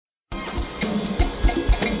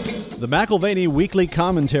The McIlvaney Weekly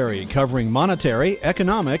Commentary, covering monetary,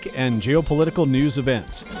 economic, and geopolitical news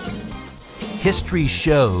events. History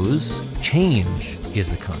shows change is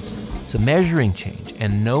the constant. So measuring change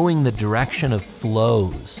and knowing the direction of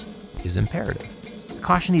flows is imperative.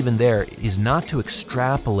 Caution even there is not to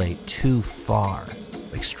extrapolate too far.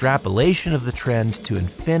 Extrapolation of the trend to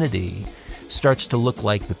infinity starts to look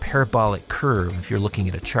like the parabolic curve if you're looking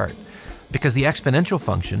at a chart. Because the exponential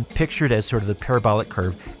function, pictured as sort of the parabolic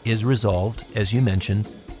curve, is resolved, as you mentioned,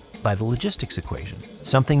 by the logistics equation.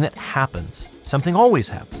 Something that happens. Something always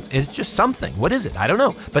happens. It's just something. What is it? I don't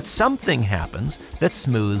know. But something happens that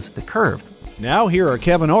smooths the curve. Now here are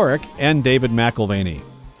Kevin Orrick and David McIlvaney.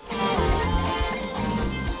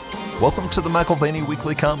 Welcome to the McIlvaney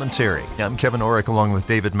Weekly Commentary. I'm Kevin Orrick along with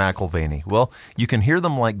David McIlvaney. Well, you can hear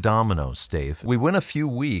them like dominoes, Dave. We went a few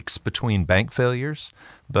weeks between bank failures,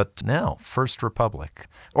 but now First Republic.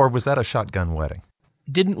 Or was that a shotgun wedding?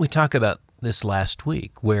 Didn't we talk about this last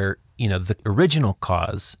week where, the original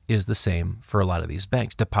cause is the same for a lot of these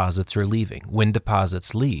banks. Deposits are leaving. When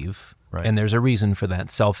deposits leave, right, and there's a reason for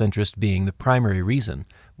that, self-interest being the primary reason.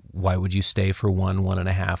 Why would you stay for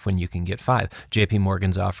 1.5 when you can get 5? JP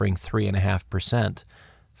Morgan's offering 3.5%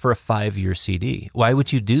 for a 5-year CD. Why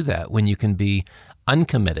would you do that when you can be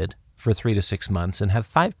uncommitted for 3 to 6 months and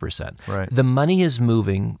have 5%? Right. The money is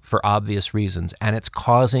moving for obvious reasons, and it's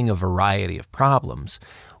causing a variety of problems.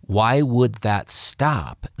 Why would that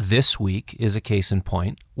stop? This week is a case in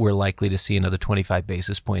point. We're likely to see another 25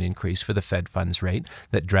 basis point increase for the Fed funds rate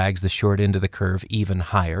that drags the short end of the curve even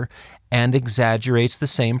higher and exaggerates the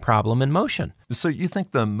same problem in motion. So you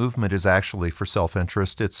think the movement is actually for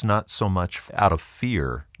self-interest? It's not so much out of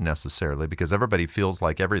fear necessarily, because everybody feels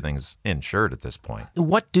like everything's insured at this point.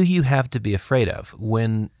 What do you have to be afraid of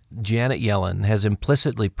when Janet Yellen has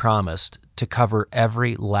implicitly promised to cover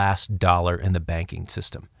every last dollar in the banking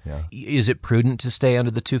system? Yeah. Is it prudent to stay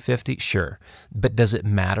under the 250? Sure. But does it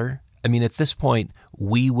matter? I mean, at this point,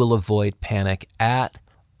 we will avoid panic at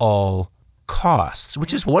all costs,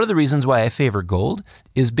 which is one of the reasons why I favor gold,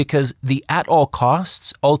 is because the at all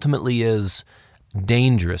costs ultimately is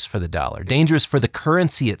dangerous for the dollar, dangerous for the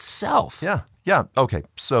currency itself. Yeah. Okay.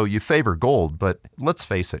 So you favor gold, but let's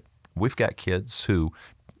face it, we've got kids who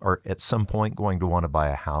are at some point going to want to buy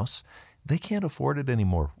a house. They can't afford it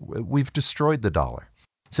anymore. We've destroyed the dollar.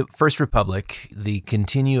 So First Republic, the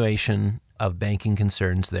continuation of banking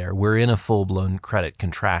concerns there, we're in a full-blown credit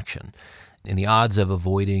contraction. And the odds of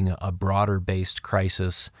avoiding a broader-based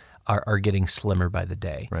crisis are getting slimmer by the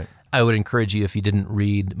day. Right. I would encourage you, if you didn't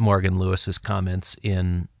read Morgan Lewis's comments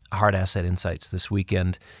in Hard Asset Insights this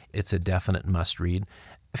weekend, it's a definite must-read.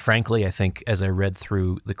 Frankly, I think as I read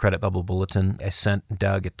through the Credit Bubble Bulletin, I sent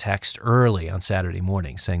Doug a text early on Saturday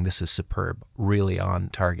morning saying this is superb, really on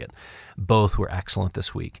target. Both were excellent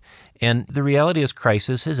this week. And the reality is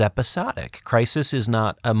crisis is episodic. Crisis is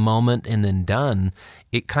not a moment and then done.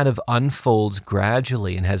 It kind of unfolds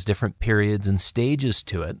gradually and has different periods and stages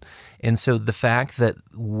to it. And so the fact that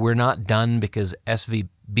we're not done because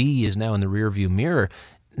SVB is now in the rearview mirror,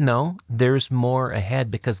 no, there's more ahead,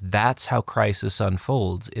 because that's how crisis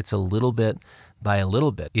unfolds. It's a little bit by a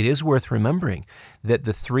little bit. It is worth remembering that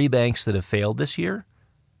the 3 banks that have failed this year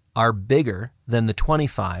are bigger than the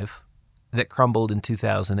 25 that crumbled in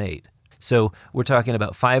 2008. So we're talking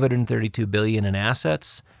about $532 billion in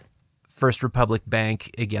assets. First Republic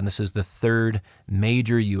Bank, again, this is the 3rd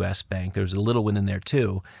major U.S. bank. There's a little one in there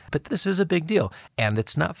too, but this is a big deal, and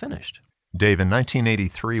it's not finished. Dave, in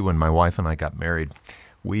 1983, when my wife and I got married,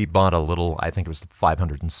 we bought a little, I think it was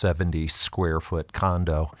 570 square foot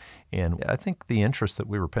condo. And I think the interest that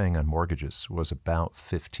we were paying on mortgages was about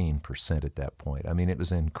 15% at that point. I mean, it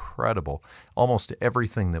was incredible. Almost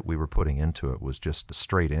everything that we were putting into it was just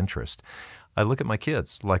straight interest. I look at my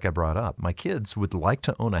kids, like I brought up. My kids would like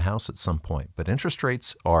to own a house at some point, but interest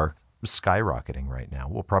rates are skyrocketing right now.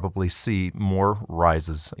 We'll probably see more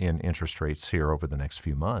rises in interest rates here over the next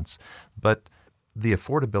few months. But the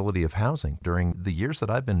affordability of housing, during the years that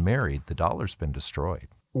I've been married, the dollar's been destroyed.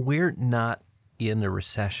 We're not in a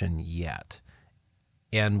recession yet,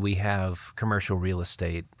 and we have commercial real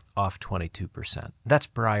estate off 22%. That's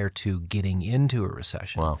prior to getting into a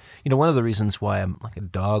recession. Wow. One of the reasons why I'm like a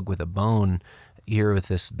dog with a bone here with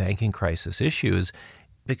this banking crisis issue is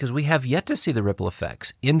because we have yet to see the ripple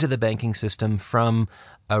effects into the banking system from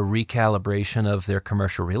a recalibration of their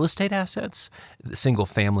commercial real estate assets,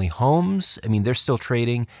 single-family homes. I mean, they're still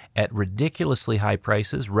trading at ridiculously high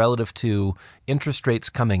prices relative to interest rates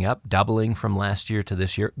coming up, doubling from last year to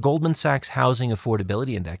this year. Goldman Sachs Housing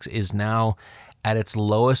Affordability Index is now at its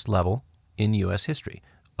lowest level in U.S. history.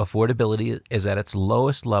 Affordability is at its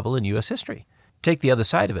lowest level in U.S. history. take the other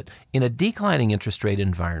side of it. In a declining interest rate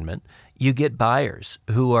environment, you get buyers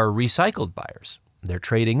who are recycled buyers. They're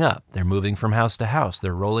trading up. They're moving from house to house.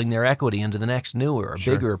 They're rolling their equity into the next newer or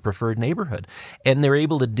bigger or preferred neighborhood. And they're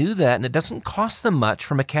able to do that, and it doesn't cost them much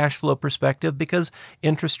from a cash flow perspective because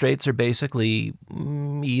interest rates are basically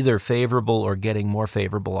either favorable or getting more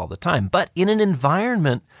favorable all the time. But in an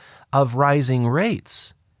environment of rising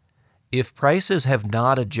rates, if prices have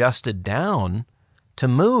not adjusted down to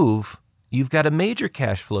move, you've got a major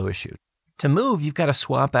cash flow issue. To move, you've got to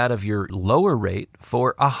swap out of your lower rate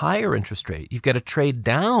for a higher interest rate. You've got to trade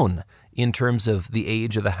down in terms of the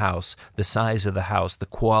age of the house, the size of the house, the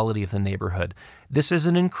quality of the neighborhood. This is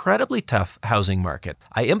an incredibly tough housing market.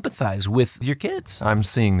 I empathize with your kids. I'm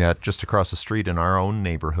seeing that just across the street in our own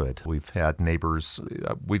neighborhood. We've had neighbors,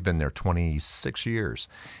 we've been there 26 years,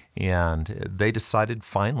 and they decided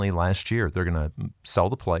finally last year they're going to sell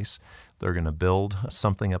the place. They're going to build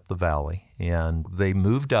something up the valley, and they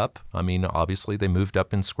moved up. I mean, obviously they moved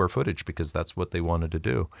up in square footage because that's what they wanted to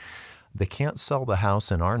do. They can't sell the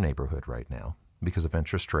house in our neighborhood right now because of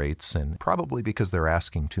interest rates and probably because they're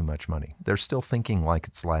asking too much money. They're still thinking like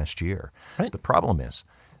it's last year. Right. The problem is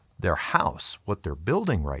their house, what they're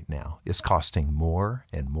building right now, is costing more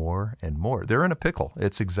and more and more. They're in a pickle.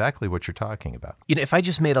 It's exactly what you're talking about. You know, if I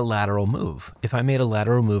just made a lateral move,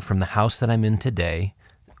 from the house that I'm in today,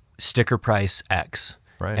 sticker price X,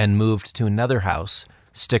 Right. and moved to another house,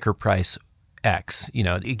 sticker price X,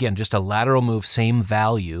 again, just a lateral move, same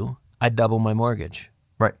value, I'd double my mortgage.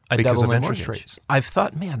 Right, I'd because double of my interest mortgage. rates. I've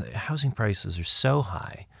thought, man, the housing prices are so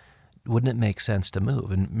high. Wouldn't it make sense to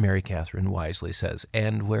move? And Mary Catherine wisely says,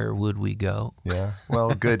 and where would we go? Yeah, well,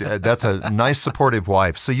 good. That's a nice supportive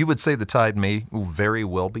wife. So you would say the tide may very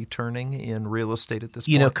well be turning in real estate at this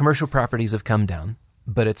point? Commercial properties have come down,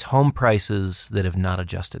 but it's home prices that have not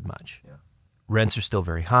adjusted much. Yeah. Rents are still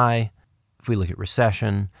very high. If we look at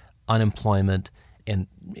recession, unemployment, and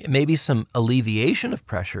maybe some alleviation of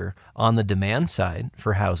pressure on the demand side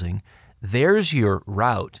for housing, there's your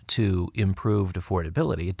route to improved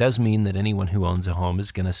affordability. It does mean that anyone who owns a home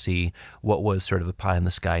is going to see what was sort of a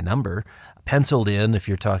pie-in-the-sky number penciled in. If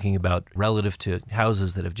you're talking about relative to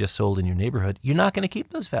houses that have just sold in your neighborhood, you're not going to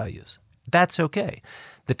keep those values. That's okay.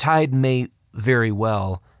 The tide may very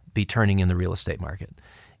well be turning in the real estate market.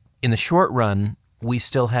 In the short run, we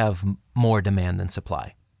still have more demand than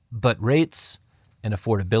supply. But rates and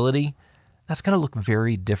affordability, that's going to look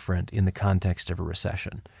very different in the context of a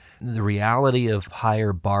recession. The reality of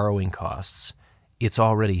higher borrowing costs, it's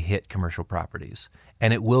already hit commercial properties,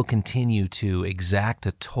 and it will continue to exact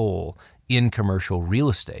a toll in commercial real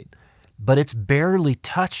estate. But it's barely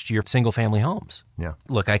touched your single-family homes. Yeah.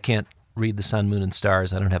 Look, I can't read the sun, moon, and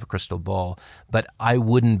stars. I don't have a crystal ball, but I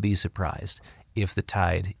wouldn't be surprised if the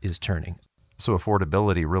tide is turning. So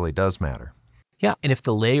affordability really does matter. Yeah, and if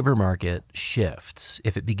the labor market shifts,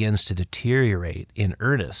 if it begins to deteriorate in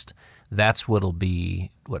earnest, that's what'll be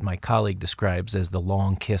what my colleague describes as the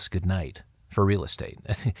long kiss goodnight for real estate.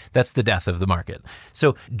 That's the death of the market.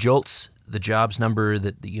 So JOLTS, the jobs number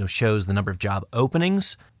that shows the number of job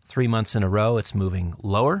openings, 3 months in a row, it's moving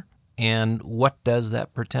lower. And what does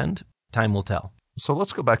that portend? Time will tell. So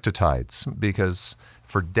let's go back to tides, because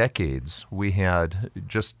for decades we had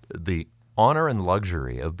just the honor and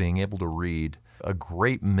luxury of being able to read a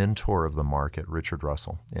great mentor of the market, Richard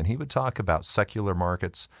Russell. And he would talk about secular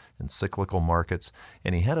markets and cyclical markets.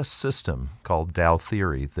 And he had a system called Dow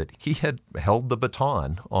theory that he had held the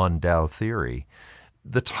baton on Dow theory.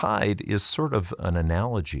 The tide is sort of an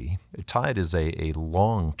analogy. Tide is a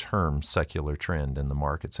long-term secular trend in the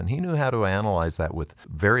markets. And he knew how to analyze that with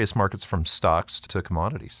various markets from stocks to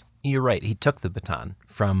commodities. You're right. He took the baton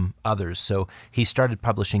from others. So he started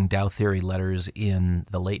publishing Dow theory letters in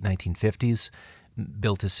the late 1950s,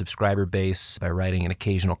 built his subscriber base by writing an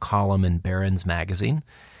occasional column in Barron's magazine.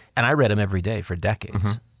 And I read him every day for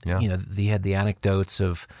decades. Mm-hmm. Yeah. He had the anecdotes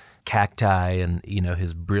of cacti and,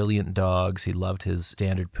 his brilliant dogs. He loved his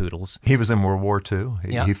standard poodles. He was in World War II.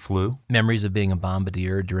 He flew. Memories of being a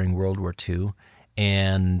bombardier during World War II.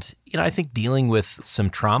 And, I think dealing with some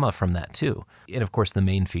trauma from that too. And of course, the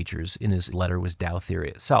main features in his letter was Dow theory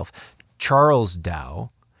itself. Charles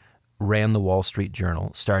Dow ran the Wall Street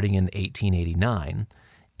Journal starting in 1889.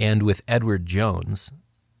 And with Edward Jones,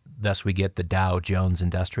 thus we get the Dow Jones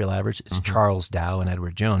Industrial Average. It's Charles Dow and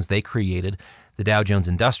Edward Jones. They created the Dow Jones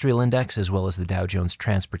Industrial Index as well as the Dow Jones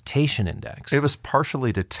Transportation Index. It was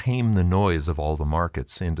partially to tame the noise of all the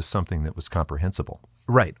markets into something that was comprehensible.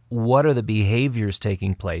 Right. What are the behaviors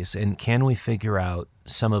taking place, and can we figure out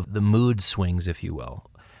some of the mood swings, if you will?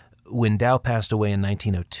 When Dow passed away in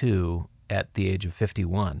 1902 at the age of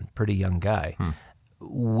 51, pretty young guy,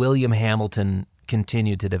 William Hamilton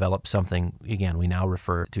continued to develop something, again, we now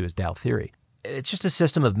refer to as Dow theory. It's just a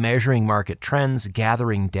system of measuring market trends,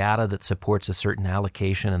 gathering data that supports a certain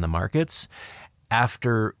allocation in the markets.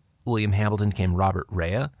 After William Hamilton came Robert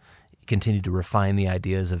Rea, continued to refine the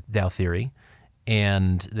ideas of Dow theory,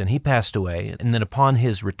 and then he passed away. And then upon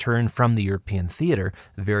his return from the European theater,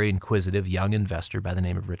 a very inquisitive young investor by the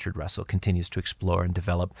name of Richard Russell continues to explore and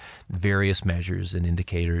develop various measures and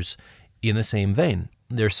indicators in the same vein.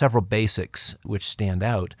 There are several basics which stand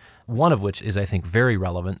out, one of which is, I think, very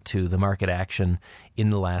relevant to the market action in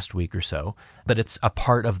the last week or so, but it's a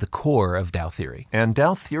part of the core of Dow theory. And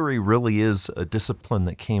Dow theory really is a discipline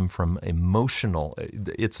that came from emotional.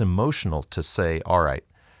 It's emotional to say, all right,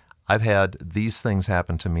 I've had these things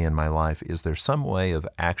happen to me in my life. Is there some way of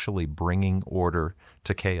actually bringing order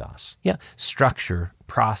to chaos? Yeah, structure,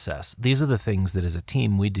 process. These are the things that as a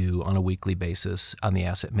team we do on a weekly basis on the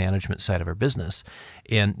asset management side of our business.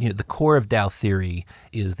 And the core of Dow theory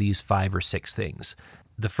is these 5 or 6 things.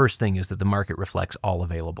 The first thing is that the market reflects all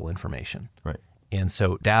available information. Right. And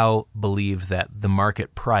so Dow believed that the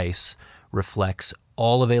market price reflects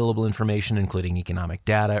all available information, including economic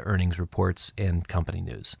data, earnings reports, and company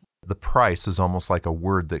news. The price is almost like a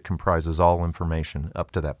word that comprises all information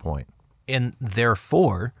up to that point. And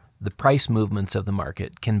therefore, the price movements of the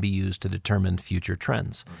market can be used to determine future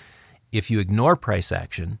trends. If you ignore price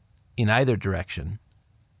action in either direction,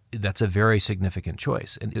 that's a very significant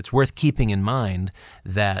choice. And it's worth keeping in mind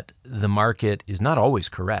that the market is not always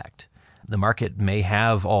correct. The market may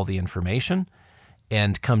have all the information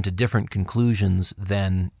and come to different conclusions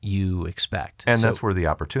than you expect. And that's where the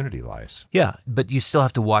opportunity lies. Yeah, but you still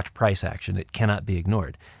have to watch price action. It cannot be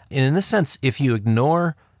ignored. And in this sense, if you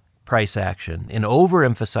ignore price action and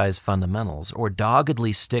overemphasize fundamentals or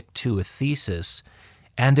doggedly stick to a thesis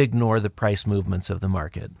and ignore the price movements of the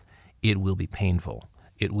market, it will be painful.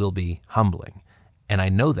 It will be humbling. And I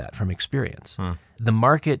know that from experience. The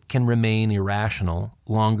market can remain irrational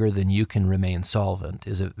longer than you can remain solvent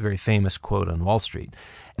is a very famous quote on Wall Street.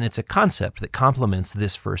 And it's a concept that complements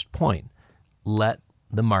this first point. Let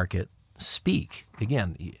the market speak.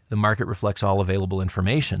 Again, the market reflects all available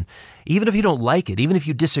information. Even if you don't like it, even if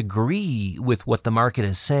you disagree with what the market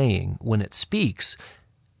is saying when it speaks,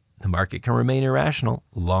 the market can remain irrational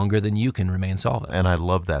longer than you can remain solvent. And I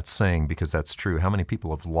love that saying because that's true. How many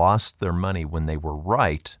people have lost their money when they were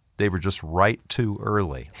right? They were just right too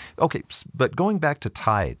early. Okay, but going back to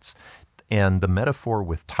tides and the metaphor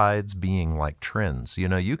with tides being like trends,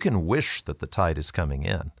 you can wish that the tide is coming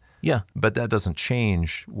in. Yeah. But that doesn't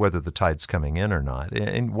change whether the tide's coming in or not.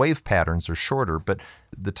 And wave patterns are shorter, but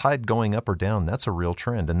the tide going up or down, that's a real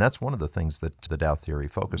trend. And that's one of the things that the Dow theory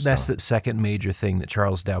focused on. That's the second major thing that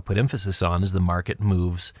Charles Dow put emphasis on is the market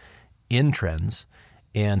moves in trends.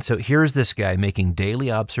 And so here's this guy making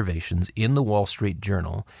daily observations in the Wall Street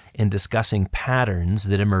Journal and discussing patterns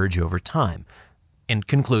that emerge over time, and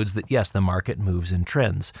concludes that, yes, the market moves in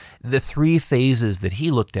trends. The 3 phases that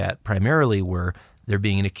he looked at primarily were there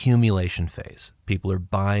being an accumulation phase. People are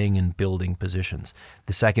buying and building positions.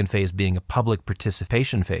 The second phase being a public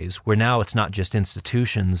participation phase, where now it's not just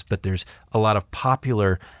institutions, but there's a lot of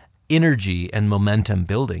popular energy and momentum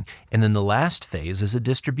building. And then the last phase is a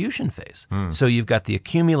distribution phase. So you've got the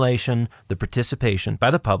accumulation, the participation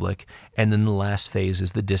by the public, and then the last phase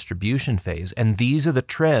is the distribution phase. And these are the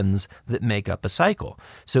trends that make up a cycle.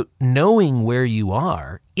 So knowing where you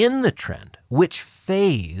are in the trend, which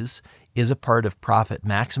phase is a part of profit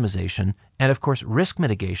maximization and, of course, risk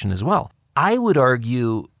mitigation as well. I would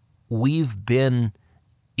argue we've been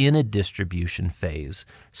in a distribution phase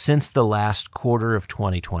since the last quarter of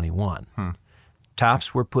 2021.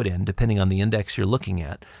 Tops were put in, depending on the index you're looking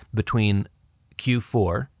at, between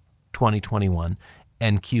Q4 2021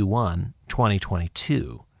 and Q1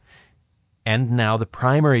 2022. And now the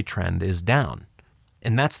primary trend is down.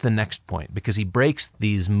 And that's the next point, because he breaks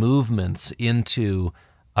these movements into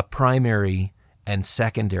a primary and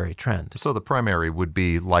secondary trend. So the primary would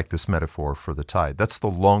be like this metaphor for the tide. That's the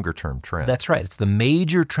longer-term trend. That's right. It's the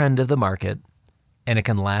major trend of the market, and it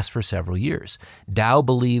can last for several years. Dow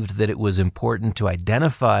believed that it was important to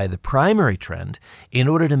identify the primary trend in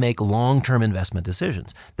order to make long-term investment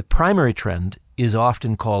decisions. The primary trend is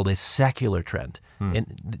often called a secular trend.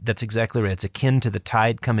 And that's exactly right. It's akin to the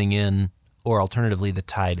tide coming in, or alternatively, the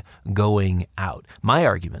tide going out. My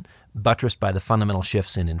argument, buttressed by the fundamental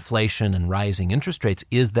shifts in inflation and rising interest rates,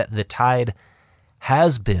 is that the tide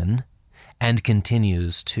has been and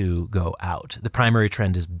continues to go out. The primary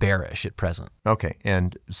trend is bearish at present. Okay,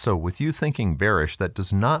 and so with you thinking bearish, that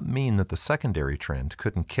does not mean that the secondary trend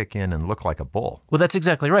couldn't kick in and look like a bull. Well, that's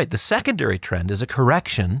exactly right. The secondary trend is a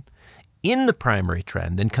correction in the primary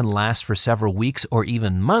trend and can last for several weeks or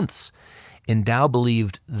even months. And Dow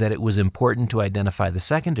believed that it was important to identify the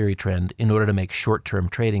secondary trend in order to make short-term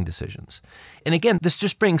trading decisions. And again, this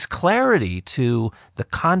just brings clarity to the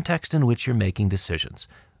context in which you're making decisions.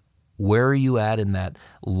 Where are you at in that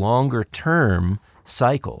longer-term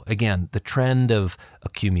cycle? Again, the trend of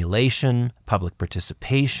accumulation, public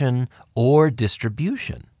participation, or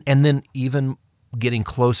distribution. And then even getting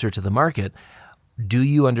closer to the market, do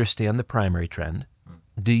you understand the primary trend?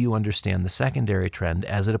 Do you understand the secondary trend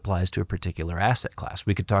as it applies to a particular asset class?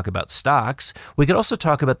 We could talk about stocks. We could also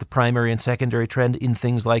talk about the primary and secondary trend in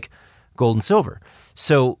things like gold and silver.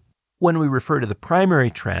 So when we refer to the primary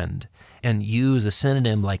trend and use a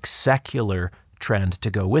synonym like secular trend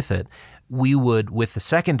to go with it, we would, with the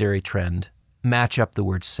secondary trend, match up the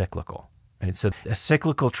word cyclical. Right? So a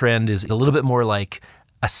cyclical trend is a little bit more like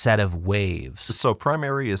a set of waves. So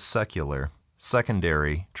primary is secular.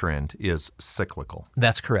 Secondary trend is cyclical.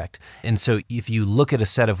 That's correct. And so if you look at a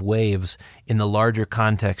set of waves in the larger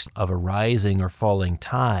context of a rising or falling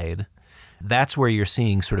tide, that's where you're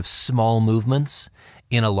seeing sort of small movements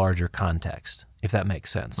in a larger context, if that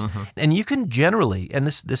makes sense. Mm-hmm. And you can generally, and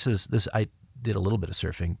this I did a little bit of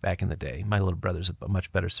surfing back in the day. My little brother's a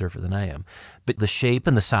much better surfer than I am. But the shape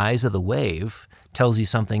and the size of the wave tells you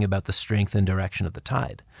something about the strength and direction of the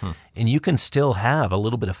tide. And you can still have a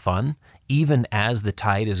little bit of fun even as the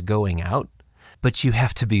tide is going out, but you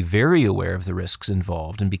have to be very aware of the risks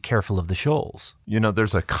involved and be careful of the shoals. You know,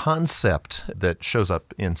 there's a concept that shows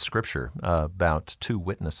up in Scripture about two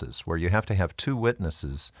witnesses, where you have to have two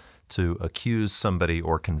witnesses to accuse somebody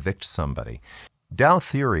or convict somebody. Dow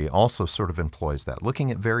theory also sort of employs that,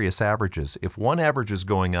 looking at various averages. If one average is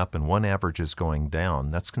going up and one average is going down,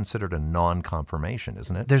 that's considered a non-confirmation,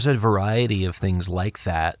 isn't it? There's a variety of things like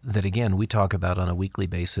that again, we talk about on a weekly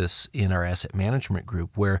basis in our asset management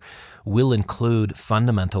group, where we'll include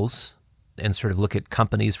fundamentals and sort of look at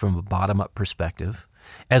companies from a bottom-up perspective,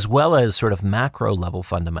 as well as sort of macro-level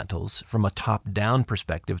fundamentals from a top-down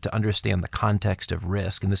perspective to understand the context of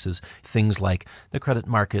risk. And this is things like the credit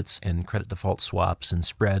markets and credit default swaps and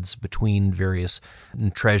spreads between various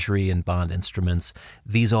treasury and bond instruments.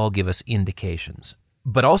 These all give us indications.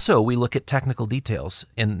 But also we look at technical details,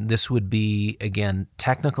 and this would be, again,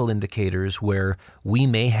 technical indicators where we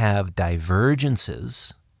may have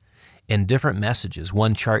divergences in different messages.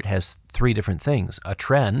 One chart has three different things: a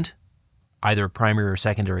trend, either a primary or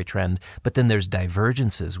secondary trend, but then there's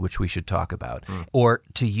divergences, which we should talk about. Or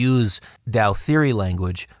to use Dow theory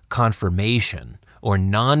language, confirmation or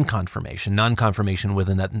non-confirmation. Non-confirmation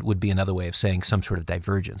would be another way of saying some sort of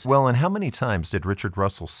divergence. Well, and how many times did Richard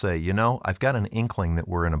Russell say, you know, I've got an inkling that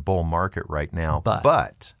we're in a bull market right now,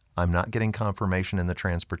 but I'm not getting confirmation in the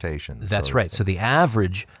transportation. That's right. So the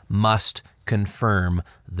average must confirm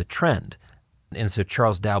the trend. And so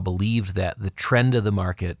Charles Dow believed that the trend of the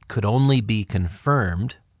market could only be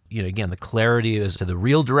confirmed, again, the clarity as to the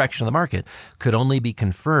real direction of the market could only be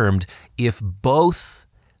confirmed if both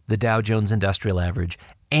the Dow Jones Industrial Average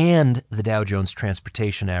and the Dow Jones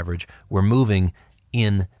Transportation Average were moving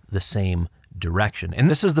in the same direction. And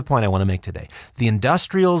this is the point I want to make today. The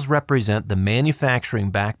industrials represent the manufacturing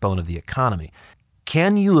backbone of the economy.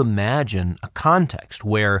 Can you imagine a context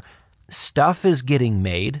where stuff is getting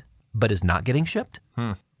made but is not getting shipped?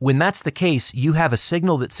 When that's the case, you have a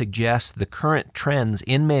signal that suggests the current trends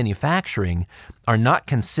in manufacturing are not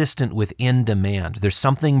consistent with end demand. There's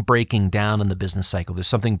something breaking down in the business cycle. There's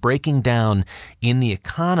something breaking down in the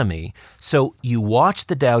economy. So you watch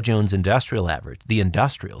the Dow Jones Industrial Average, the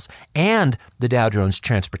industrials, and the Dow Jones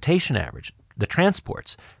Transportation Average, the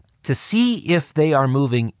transports, to see if they are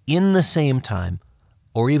moving in the same time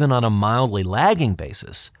or even on a mildly lagging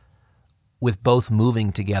basis, with both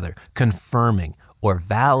moving together, confirming or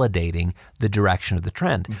validating the direction of the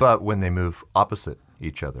trend. But when they move opposite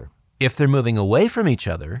each other. If they're moving away from each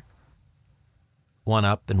other, one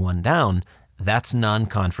up and one down, that's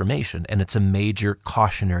non-confirmation, and it's a major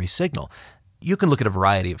cautionary signal. You can look at a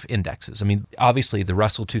variety of indexes. I mean, obviously, the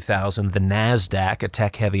Russell 2000, the NASDAQ, a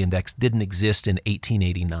tech-heavy index, didn't exist in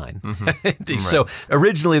 1889. Mm-hmm. So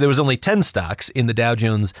originally, there was only 10 stocks in the Dow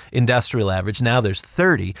Jones Industrial Average. Now there's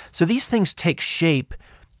 30. So these things take shape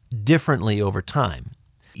differently over time.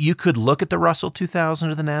 You could look at the Russell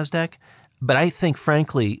 2000 or the NASDAQ, but I think,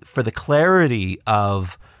 frankly, for the clarity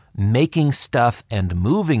of making stuff and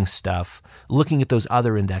moving stuff, looking at those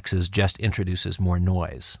other indexes just introduces more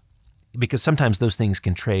noise, because sometimes those things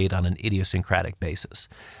can trade on an idiosyncratic basis.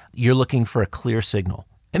 You're looking for a clear signal,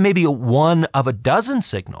 and maybe one of a dozen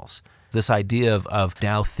signals, this idea of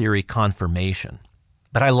Dow theory confirmation.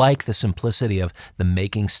 But I like the simplicity of the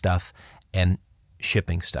making stuff and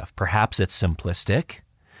shipping stuff. Perhaps it's simplistic,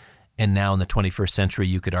 and now in the 21st century,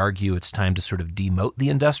 you could argue it's time to sort of demote the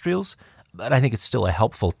industrials, but I think it's still a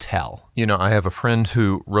helpful tell. You know, I have a friend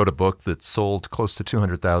who wrote a book that sold close to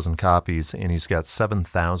 200,000 copies, and he's got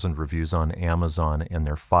 7,000 reviews on Amazon, and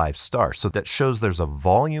they're 5 stars. So that shows there's a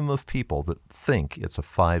volume of people that think it's a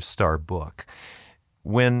 5-star book.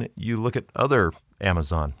 When you look at other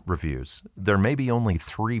Amazon reviews, there may be only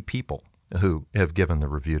 3 people who have given the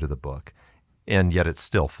review to the book, and yet it's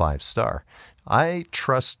still 5-star. I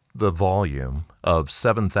trust the volume of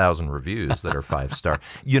 7,000 reviews that are 5-star.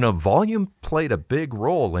 You know, volume played a big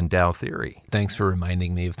role in Dow theory. Thanks for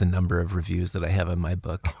reminding me of the number of reviews that I have in my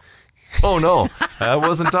book. Oh, no, I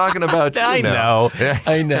wasn't talking about you. I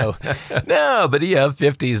know. No, but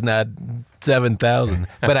 50 is not 7,000.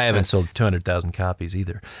 But I haven't sold 200,000 copies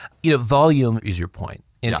either. You know, volume is your point,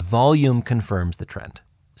 and volume confirms the trend.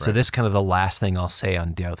 So this is kind of the last thing I'll say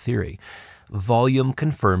on Dow theory. Volume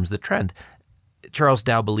confirms the trend. Charles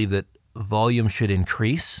Dow believed that volume should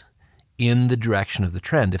increase in the direction of the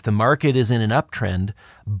trend. If the market is in an uptrend,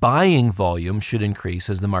 buying volume should increase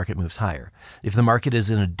as the market moves higher. If the market is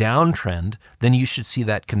in a downtrend, then you should see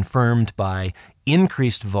that confirmed by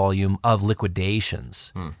increased volume of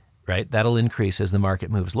liquidations, right? That'll increase as the market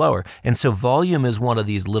moves lower. And so volume is one of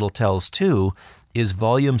these little tells too. Is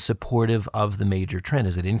volume supportive of the major trend?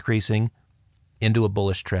 Is it increasing into a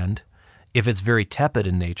bullish trend? If it's very tepid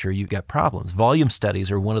in nature, you've got problems. Volume studies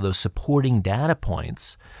are one of those supporting data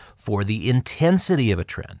points for the intensity of a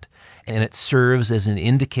trend, and it serves as an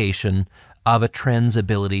indication of a trend's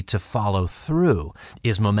ability to follow through.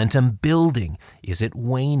 Is momentum building? Is it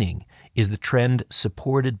waning? Is the trend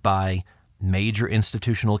supported by major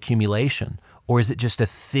institutional accumulation, or is it just a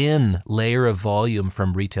thin layer of volume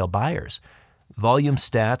from retail buyers? Volume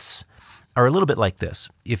stats are a little bit like this.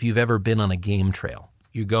 If you've ever been on a game trail,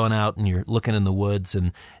 you're going out and you're looking in the woods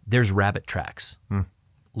and there's rabbit tracks,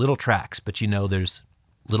 little tracks, but you know there's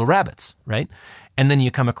little rabbits, right? And then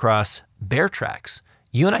you come across bear tracks.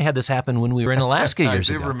 You and I had this happen when we were in Alaska years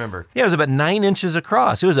ago. I do remember. Yeah, it was about 9 inches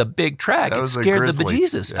across. It was a big track. It scared the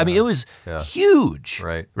bejesus. Yeah. I mean, it was huge,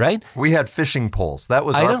 right? We had fishing poles. That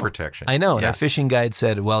was our protection. I know. And our fishing guide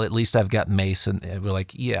said, well, at least I've got mace. And we're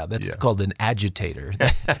like, that's called an agitator.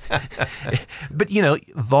 But, you know,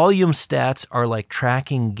 volume stats are like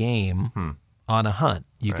tracking game on a hunt.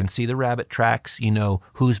 You can see the rabbit tracks, you know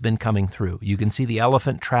who's been coming through. You can see the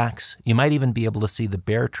elephant tracks. You might even be able to see the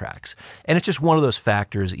bear tracks. And it's just one of those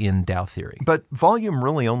factors in Dow theory. But volume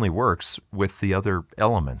really only works with the other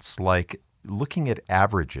elements, like looking at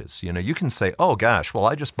averages. You know, you can say, oh gosh, well,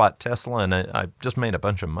 I just bought Tesla and I just made a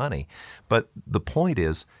bunch of money. But the point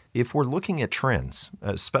is, if we're looking at trends,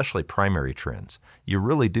 especially primary trends, you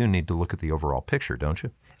really do need to look at the overall picture, don't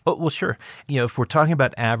you? Oh, well, sure. You know, if we're talking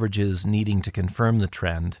about averages needing to confirm the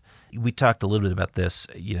trend, we talked a little bit about this,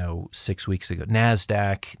 6 weeks ago.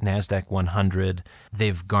 NASDAQ 100,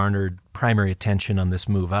 they've garnered primary attention on this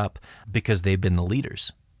move up because they've been the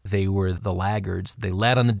leaders. They were the laggards. They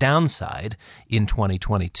led on the downside in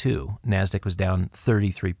 2022. NASDAQ was down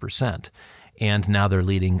 33%, and now they're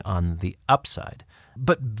leading on the upside.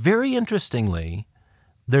 But very interestingly,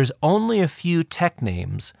 there's only a few tech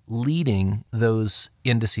names leading those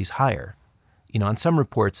indices higher. You know, on some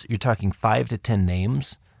reports, you're talking 5 to 10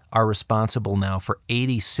 names are responsible now for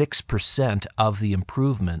 86% of the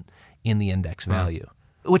improvement in the index value,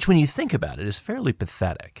 which when you think about it is fairly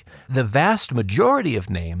pathetic. The vast majority of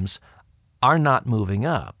names are not moving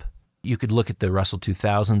up. You could look at the Russell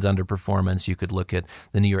 2000's underperformance. You could look at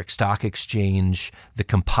the New York Stock Exchange, the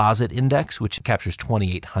composite index, which captures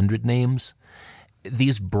 2,800 names.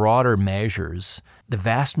 These broader measures, the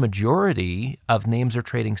vast majority of names are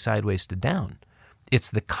trading sideways to down. It's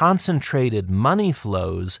the concentrated money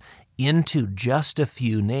flows into just a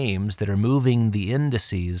few names that are moving the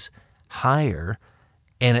indices higher,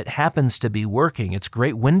 and it happens to be working. It's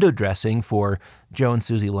great window dressing for Joe and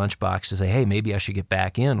Susie Lunchbox to say, hey, maybe I should get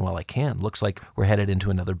back in while I can. Looks like we're headed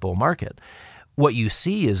into another bull market. What you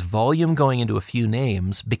see is volume going into a few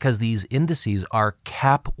names because these indices are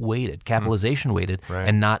cap-weighted, capitalization-weighted,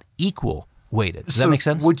 and not equal-weighted. Does that make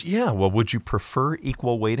sense? Would you prefer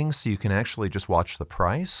equal weighting so you can actually just watch the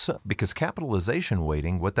price? Because capitalization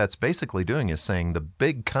weighting, what that's basically doing is saying the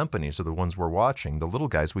big companies are the ones we're watching. The little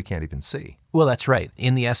guys we can't even see. Well, that's right.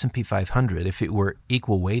 In the S&P 500, if it were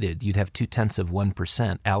equal-weighted, you'd have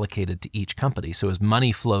 0.2% allocated to each company. So as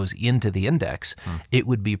money flows into the index, it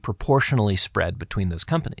would be proportionally spread between those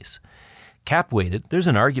companies. Cap-weighted, there's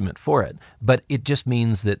an argument for it, but it just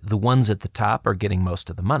means that the ones at the top are getting most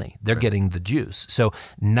of the money. They're getting the juice. So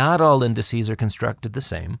not all indices are constructed the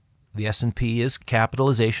same. The S&P is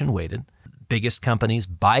capitalization-weighted. biggest companies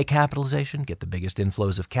by capitalization get the biggest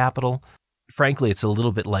inflows of capital. Frankly, it's a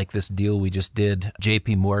little bit like this deal we just did,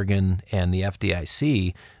 JP Morgan and the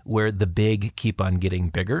FDIC, where the big keep on getting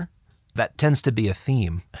bigger. That tends to be a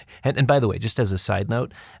theme. And by the way, just as a side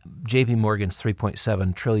note, JP Morgan's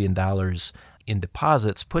 $3.7 trillion in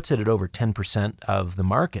deposits puts it at over 10% of the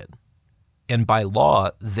market. And by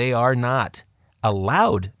law, they are not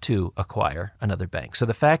allowed to acquire another bank. So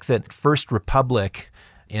the fact that First Republic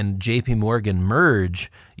and JP Morgan merge,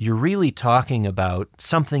 you're really talking about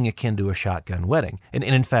something akin to a shotgun wedding. And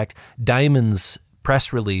in fact, Diamond's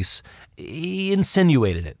press release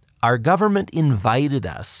insinuated it. Our government invited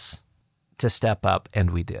us to step up,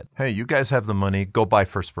 and we did. Hey, you guys have the money. Go buy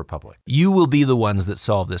First Republic. You will be the ones that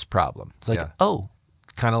solve this problem. It's like, Yeah. oh,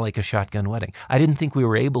 kind of like a shotgun wedding. I didn't think we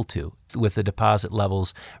were able to with the deposit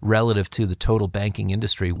levels relative to the total banking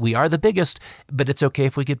industry. We are the biggest, but it's okay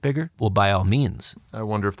if we get bigger. Well, by all means. I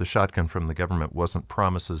wonder if the shotgun from the government wasn't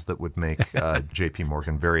promises that would make JP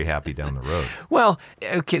Morgan very happy down the road. Well,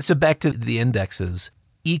 okay, so back to the indexes.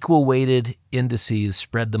 Equal weighted indices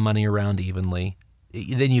spread the money around evenly.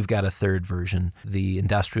 Then you've got a third version, the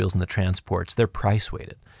industrials and the transports. They're price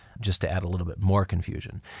weighted, just to add a little bit more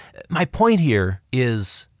confusion. My point here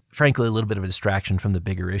is, frankly, a little bit of a distraction from the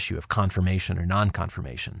bigger issue of confirmation or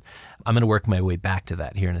non-confirmation. I'm going to work my way back to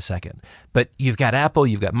that here in a second. But you've got Apple,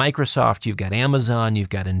 you've got Microsoft, you've got Amazon, you've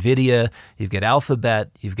got NVIDIA, you've got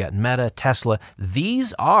Alphabet, you've got Meta, Tesla.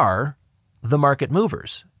 These are the market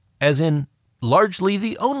movers, as in largely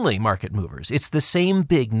the only market movers. It's the same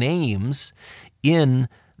big names in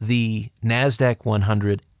the NASDAQ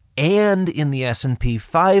 100 and in the S&P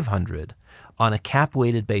 500 on a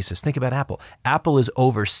cap-weighted basis. Think about Apple. Apple is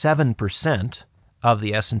over 7% of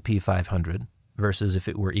the S&P 500 versus if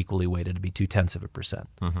it were equally weighted, it'd be 0.2%.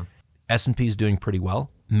 Mm-hmm. S&P is doing pretty well,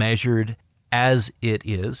 measured as it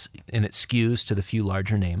is, and it skews to the few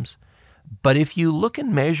larger names. But if you look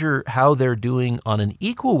and measure how they're doing on an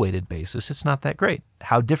equal weighted basis, it's not that great.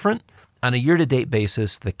 How different? On a year-to-date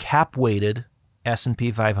basis, the cap-weighted S&P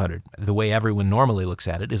 500, the way everyone normally looks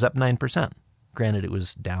at it, is up 9%. Granted, it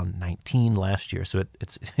was down 19 last year, so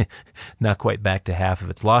it's not quite back to half of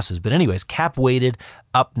its losses. But anyways, cap-weighted,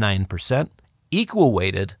 up 9%.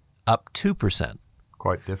 Equal-weighted, up 2%.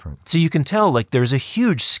 Quite different. So you can tell, like, there's a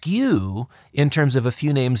huge skew in terms of a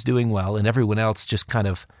few names doing well and everyone else just kind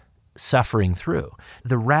of suffering through.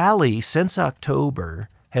 The rally since October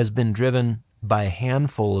has been driven by a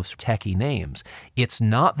handful of techie names. It's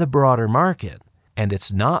not the broader market, and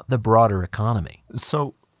it's not the broader economy.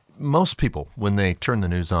 So most people, when they turn the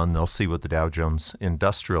news on, they'll see what the Dow Jones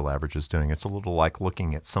Industrial Average is doing. It's a little like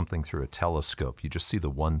looking at something through a telescope. You just see the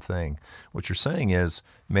one thing. What you're saying is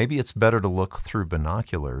maybe it's better to look through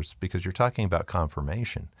binoculars because you're talking about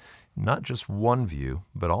confirmation. Not just one view,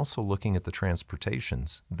 but also looking at the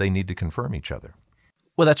transportations. They need to confirm each other.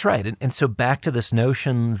 Well, that's right. And so back to this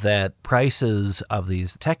notion that prices of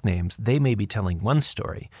these tech names, they may be telling one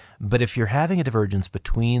story. But if you're having a divergence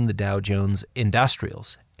between the Dow Jones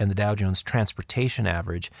Industrials and the Dow Jones Transportation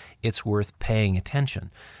Average, it's worth paying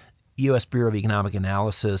attention. U.S. Bureau of Economic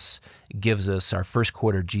Analysis gives us our first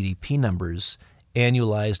quarter GDP numbers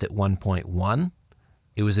annualized at 1.1.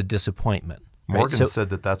 It was a disappointment. Morgan said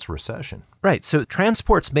that that's recession. Right. So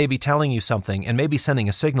transports may be telling you something and maybe sending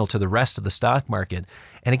a signal to the rest of the stock market.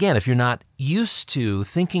 And again, if you're not used to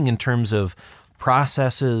thinking in terms of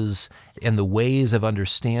processes and the ways of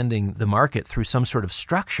understanding the market through some sort of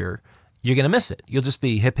structure, you're going to miss it. You'll just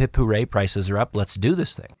be hip, hip, hooray, prices are up, let's do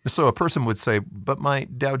this thing. So a person would say, but my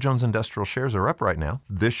Dow Jones Industrial shares are up right now.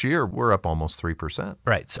 This year, we're up almost 3%.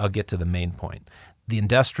 Right. So I'll get to the main point. The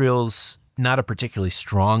industrials, not a particularly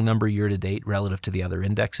strong number year to date relative to the other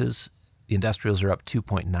indexes. The industrials are up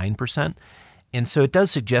 2.9%. And so it does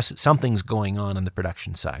suggest that something's going on the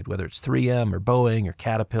production side, whether it's 3M or Boeing or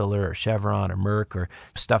Caterpillar or Chevron or Merck or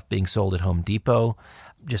stuff being sold at Home Depot,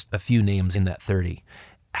 just a few names in that 30.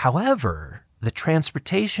 However, the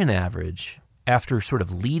transportation average, after sort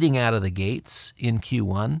of leading out of the gates in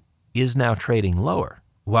Q1, is now trading lower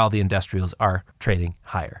while the industrials are trading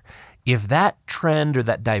higher. If that trend or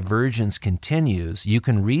that divergence continues, you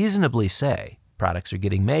can reasonably say products are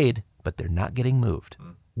getting made, but they're not getting moved.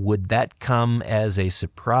 Would that come as a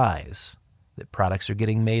surprise that products are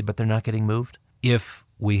getting made, but they're not getting moved? If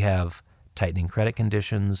we have tightening credit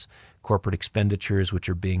conditions, corporate expenditures which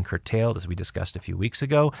are being curtailed, as we discussed a few weeks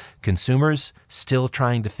ago, consumers still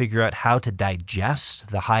trying to figure out how to digest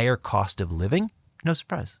the higher cost of living, no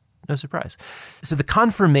surprise. No surprise. So the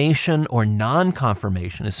confirmation or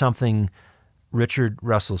non-confirmation is something Richard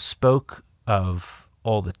Russell spoke of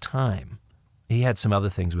all the time. He had some other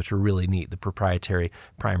things which were really neat, the proprietary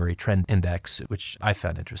primary trend index, which I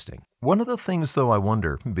found interesting. One of the things, though, I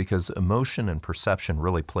wonder, because emotion and perception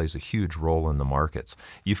really plays a huge role in the markets.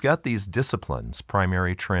 You've got these disciplines,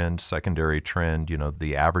 primary trend, secondary trend,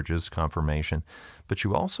 the averages, confirmation, but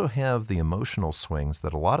you also have the emotional swings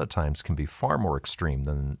that a lot of times can be far more extreme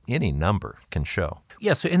than any number can show.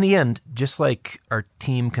 Yeah, so in the end, just like our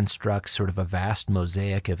team constructs sort of a vast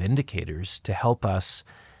mosaic of indicators to help us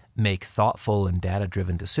make thoughtful and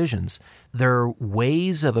data-driven decisions, there are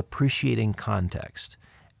ways of appreciating context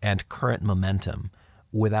and current momentum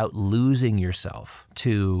without losing yourself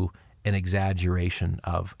to an exaggeration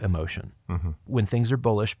of emotion. Mm-hmm. When things are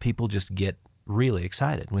bullish, people just get really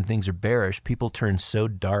excited. When things are bearish, people turn so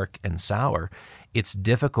dark and sour, it's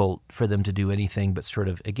difficult for them to do anything but sort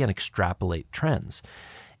of, again, extrapolate trends.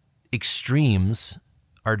 Extremes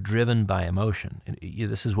are driven by emotion. And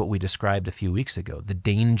this is what we described a few weeks ago, the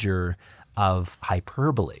danger of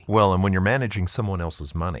hyperbole. Well, and when you're managing someone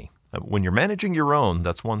else's money, when you're managing your own,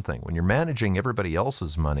 that's one thing. When you're managing everybody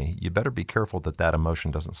else's money, you better be careful that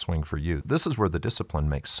emotion doesn't swing for you. This is where the discipline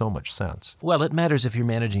makes so much sense. Well, it matters if you're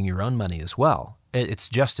managing your own money as well. It's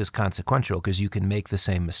just as consequential because you can make the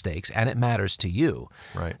same mistakes, and it matters to you.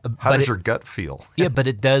 Right. How does your gut feel? Yeah, but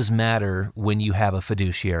it does matter when you have a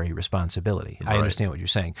fiduciary responsibility. Right. I understand what you're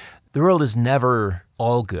saying. The world is never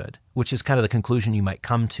all good, which is kind of the conclusion you might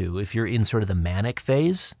come to if you're in sort of the manic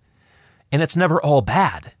phase, and it's never all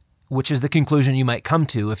bad, which is the conclusion you might come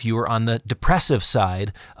to if you were on the depressive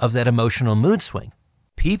side of that emotional mood swing.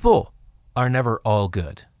 People are never all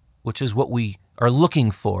good, which is what we are looking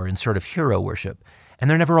for in sort of hero worship. And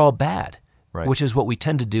they're never all bad, right, which is what we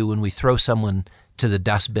tend to do when we throw someone to the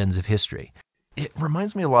dustbins of history. It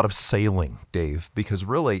reminds me a lot of sailing, Dave, because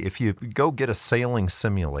really, if you go get a sailing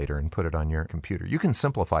simulator and put it on your computer, you can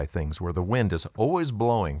simplify things where the wind is always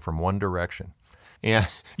blowing from one direction. And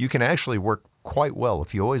you can actually work quite well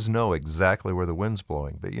if you always know exactly where the wind's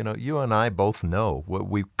blowing. But, you and I both know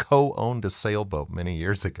we co-owned a sailboat many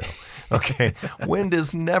years ago. Okay, wind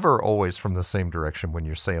is never always from the same direction when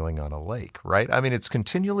you're sailing on a lake, right? I mean, it's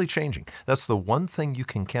continually changing. That's the one thing you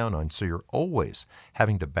can count on. So you're always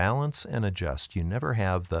having to balance and adjust. You never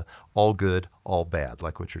have the all good, all bad,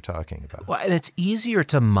 like what you're talking about. Well, and it's easier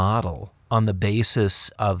to model on the basis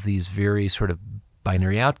of these very sort of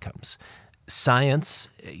binary outcomes. Science,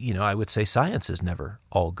 I would say science is never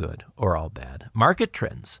all good or all bad. Market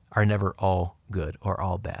trends are never all good or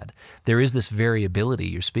all bad. There is this variability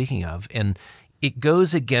you're speaking of, and it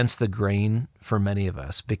goes against the grain for many of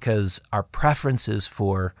us because our preference is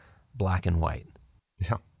for black and white.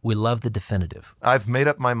 Yeah. We love the definitive. I've made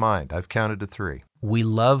up my mind. I've counted to 3. We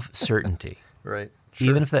love certainty. Right. Sure.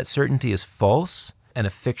 Even if that certainty is false and a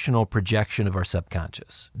fictional projection of our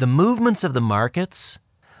subconscious. The movements of the markets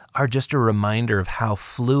are just a reminder of how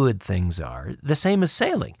fluid things are. The same as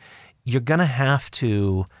sailing. You're going to have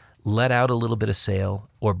to let out a little bit of sail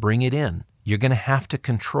or bring it in. You're going to have to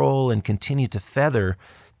control and continue to feather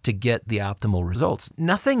to get the optimal results.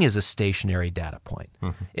 Nothing is a stationary data point.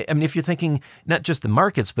 Mm-hmm. I mean, if you're thinking not just the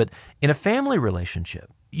markets, but in a family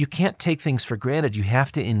relationship, you can't take things for granted. You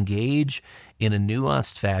have to engage in a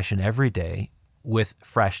nuanced fashion every day with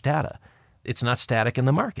fresh data. It's not static in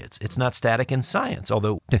the markets. It's not static in science,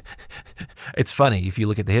 although it's funny, if you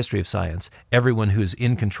look at the history of science, everyone who's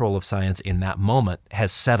in control of science in that moment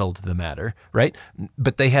has settled the matter, right?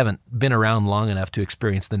 But they haven't been around long enough to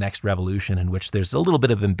experience the next revolution in which there's a little bit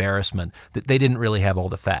of embarrassment that they didn't really have all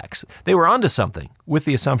the facts. They were onto something with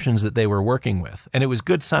the assumptions that they were working with, and it was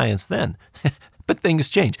good science then. But things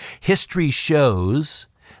change. History shows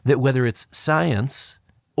that whether it's science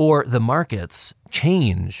or the markets,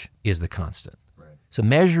 change is the constant. Right. So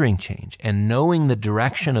measuring change and knowing the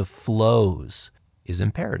direction of flows is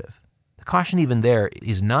imperative. The caution even there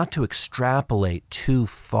is not to extrapolate too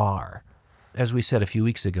far. As we said a few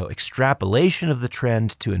weeks ago, extrapolation of the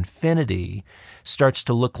trend to infinity starts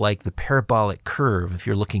to look like the parabolic curve if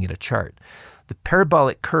you're looking at a chart. The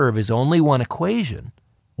parabolic curve is only one equation,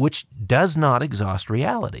 which does not exhaust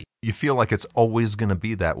reality. You feel like it's always going to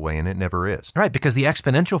be that way, and it never is. Right, because the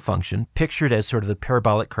exponential function, pictured as sort of the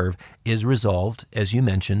parabolic curve, is resolved, as you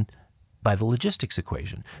mentioned, by the logistics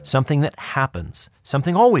equation. Something that happens.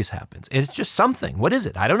 Something always happens. And it's just something. What is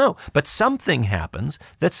it? I don't know. But something happens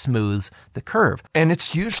that smooths the curve. And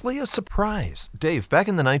it's usually a surprise. Dave, back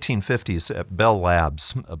in the 1950s at Bell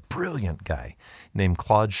Labs, a brilliant guy named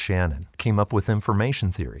Claude Shannon came up with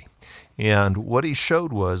information theory. And what he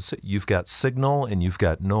showed was you've got signal and you've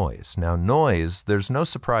got noise. Now, noise, there's no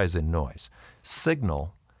surprise in noise.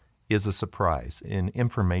 Signal is a surprise in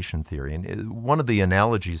information theory. And one of the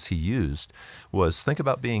analogies he used was think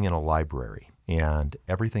about being in a library. and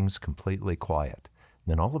everything's completely quiet.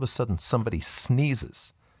 Then all of a sudden somebody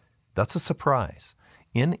sneezes. That's a surprise.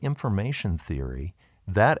 In information theory,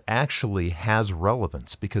 that actually has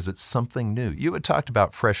relevance because it's something new. You had talked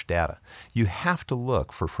about fresh data. You have to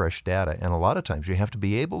look for fresh data, and a lot of times you have to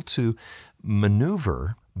be able to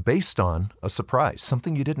maneuver based on a surprise,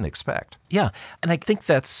 something you didn't expect. Yeah, and I think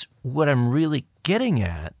that's what I'm really getting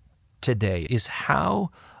at today is how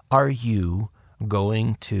are you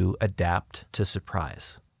going to adapt to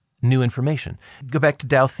surprise? New information. Go back to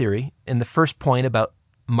Dow theory, and the first point about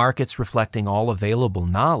markets reflecting all available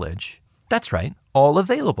knowledge, that's right, all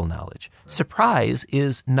available knowledge. Surprise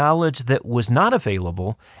is knowledge that was not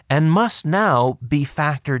available and must now be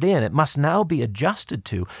factored in. It must now be adjusted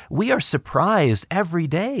to. We are surprised every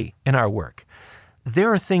day in our work.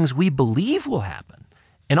 There are things we believe will happen,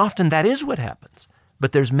 and often that is what happens.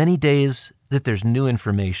 But there's many days that there's new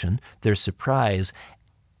information, there's surprise,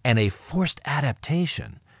 and a forced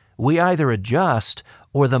adaptation. We either adjust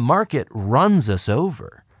or the market runs us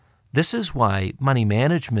over. This is why money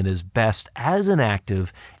management is best as an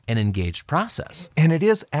active and engaged process. And it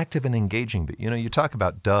is active and engaging. But, you talk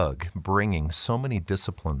about Doug bringing so many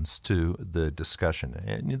disciplines to the discussion,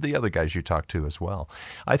 and the other guys you talk to as well.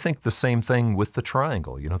 I think the same thing with the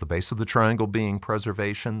triangle. The base of the triangle being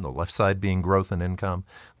preservation, the left side being growth and income,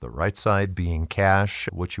 the right side being cash,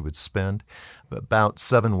 what you would spend. About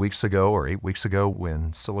 7 weeks ago or 8 weeks ago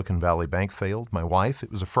when Silicon Valley Bank failed, my wife, it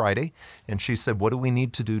was a Friday, and she said, what do we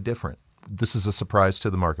need to do different? This is a surprise to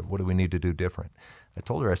the market. What do we need to do different? I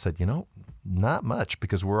told her, I said, not much,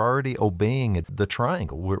 because we're already obeying the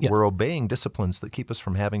triangle. We're obeying disciplines that keep us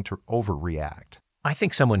from having to overreact. I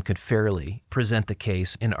think someone could fairly present the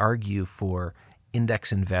case and argue for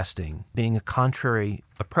index investing being a contrary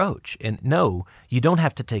approach. And no, you don't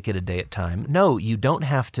have to take it a day at a time. No, you don't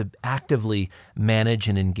have to actively manage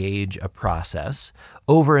and engage a process.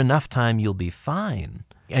 Over enough time, you'll be fine.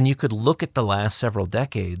 And you could look at the last several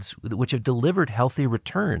decades, which have delivered healthy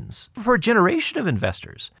returns for a generation of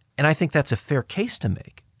investors. And I think that's a fair case to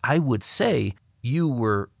make. I would say you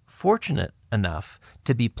were fortunate enough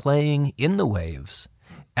to be playing in the waves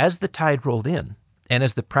as the tide rolled in and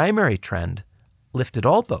as the primary trend lifted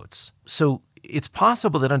all boats. So it's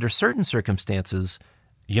possible that under certain circumstances,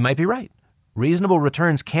 you might be right. Reasonable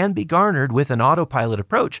returns can be garnered with an autopilot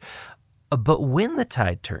approach. But when the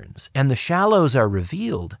tide turns and the shallows are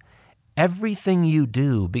revealed, everything you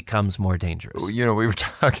do becomes more dangerous. We were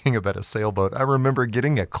talking about a sailboat. I remember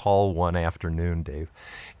getting a call one afternoon, Dave.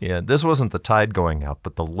 Yeah, this wasn't the tide going out,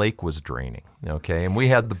 but the lake was draining, okay? And we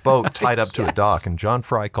had the boat tied up to a dock, and John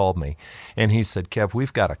Fry called me, and he said, Kev,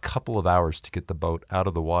 we've got a couple of hours to get the boat out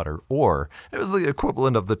of the water, or it was the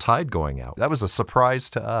equivalent of the tide going out. That was a surprise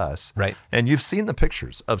to us. Right. And you've seen the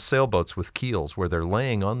pictures of sailboats with keels where they're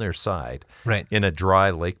laying on their side in a dry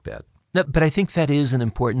lake bed. No, but I think that is an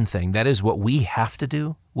important thing. That is what we have to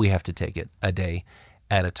do. We have to take it a day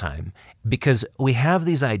at a time because we have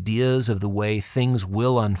these ideas of the way things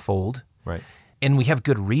will unfold. Right. And we have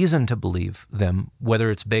good reason to believe them,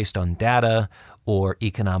 whether it's based on data or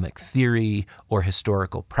economic theory or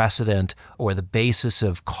historical precedent or the basis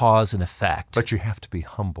of cause and effect. But you have to be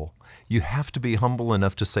humble. You have to be humble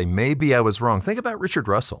enough to say, maybe I was wrong. Think about Richard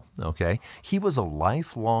Russell, okay? He was a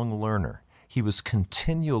lifelong learner. He was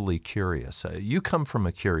continually curious. You come from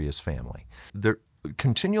a curious family. They're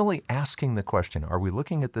continually asking the question, are we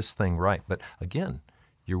looking at this thing right? But again,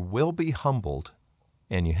 you will be humbled,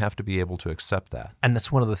 and you have to be able to accept that. And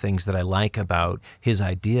that's one of the things that I like about his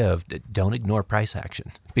idea of don't ignore price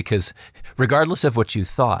action. Because regardless of what you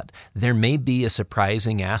thought, there may be a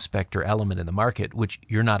surprising aspect or element in the market which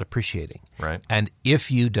you're not appreciating. Right. And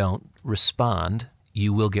if you don't respond,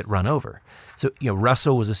 you will get run over. So,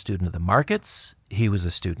 Russell was a student of the markets. He was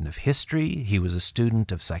a student of history. He was a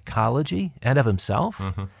student of psychology and of himself.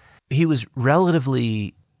 Mm-hmm. He was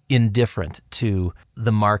relatively indifferent to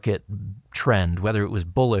the market trend, whether it was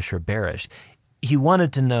bullish or bearish. He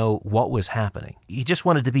wanted to know what was happening. He just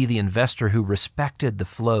wanted to be the investor who respected the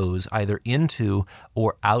flows either into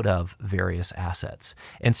or out of various assets.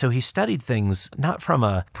 And so he studied things not from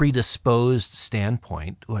a predisposed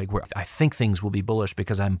standpoint, like where I think things will be bullish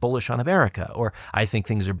because I'm bullish on America, or I think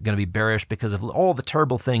things are going to be bearish because of all the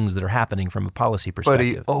terrible things that are happening from a policy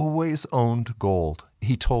perspective. But he always owned gold.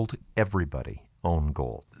 He told everybody, own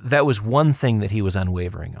gold. That was one thing that he was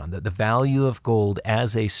unwavering on, that the value of gold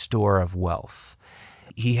as a store of wealth.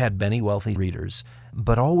 He had many wealthy readers,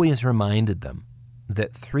 but always reminded them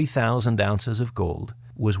that 3,000 ounces of gold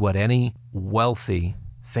was what any wealthy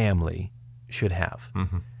family should have.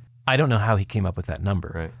 Mm-hmm. I don't know how he came up with that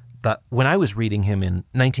number, right. But when I was reading him in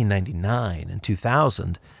 1999 and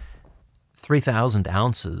 2000, 3,000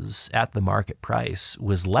 ounces at the market price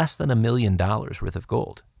was less than $1 million worth of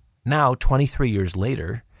gold. Now, 23 years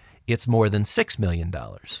later, it's more than $6 million.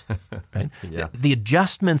 Right? Yeah. The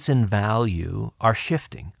adjustments in value are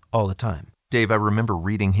shifting all the time. Dave, I remember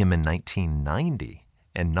reading him in 1990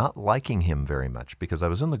 and not liking him very much because I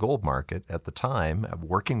was in the gold market at the time,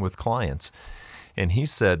 working with clients. And he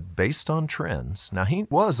said, based on trends, now he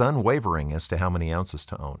was unwavering as to how many ounces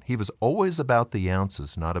to own. He was always about the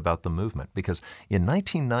ounces, not about the movement. Because in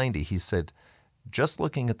 1990, he said, just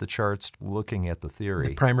looking at the charts, looking at the theory,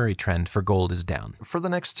 The primary trend for gold is down. for the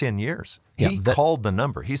next 10 years. Yeah, He called the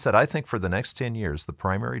number. He said, I think for the next 10 years, the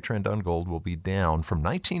primary trend on gold will be down from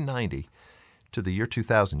 1990 to the year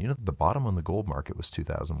 2000. You know, the bottom on the gold market was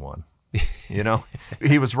 2001. You know,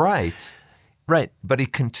 he was right. Right. But he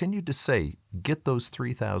continued to say, get those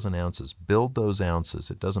 3,000 ounces, build those ounces.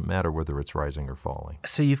 It doesn't matter whether it's rising or falling.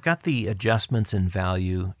 So you've got the adjustments in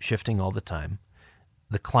value shifting all the time.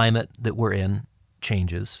 The climate that we're in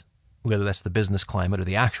changes, whether that's the business climate or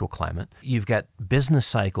the actual climate. You've got business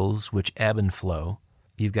cycles which ebb and flow.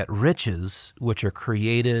 You've got riches which are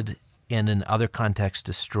created and in other contexts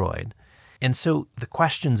destroyed. And so the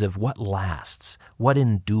questions of what lasts, what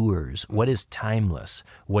endures, what is timeless,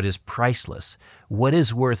 what is priceless, what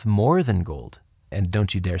is worth more than gold, and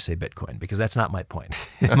don't you dare say Bitcoin, because that's not my point.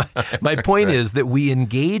 my point is that we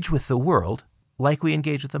engage with the world like we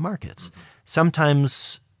engage with the markets.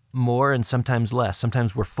 Sometimes more and sometimes less.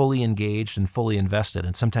 Sometimes we're fully engaged and fully invested,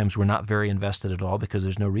 and sometimes we're not very invested at all because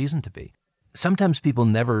there's no reason to be. Sometimes people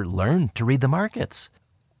never learn to read the markets.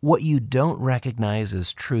 What you don't recognize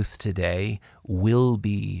as truth today will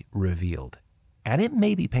be revealed, and it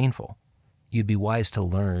may be painful. You'd be wise to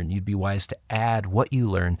learn. You'd be wise to add what you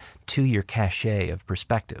learn to your cachet of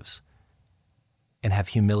perspectives and have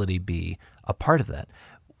humility be a part of that.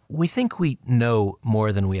 We think we know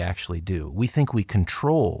more than we actually do. We think we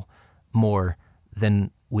control more than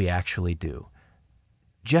we actually do.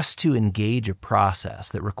 Just to engage a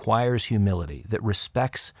process that requires humility, that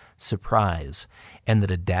respects surprise, and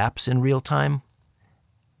that adapts in real time,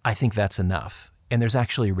 I think that's enough. And there's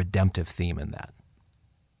actually a redemptive theme in that.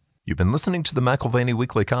 You've been listening to the McIlvaney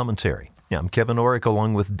Weekly Commentary. I'm Kevin Orrick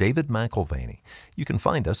along with David McIlvaney. You can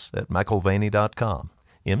find us at McIlvaney.com,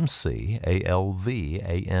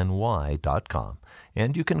 McAlvany.com.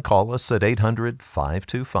 And you can call us at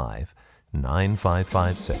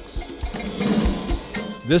 800-525-9556.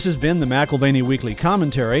 This has been the McIlvaney Weekly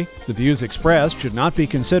Commentary. The views expressed should not be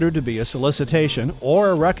considered to be a solicitation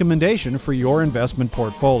or a recommendation for your investment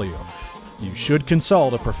portfolio. You should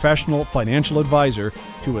consult a professional financial advisor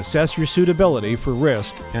to assess your suitability for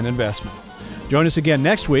risk and investment. Join us again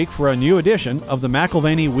next week for a new edition of the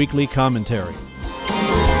McIlvaney Weekly Commentary.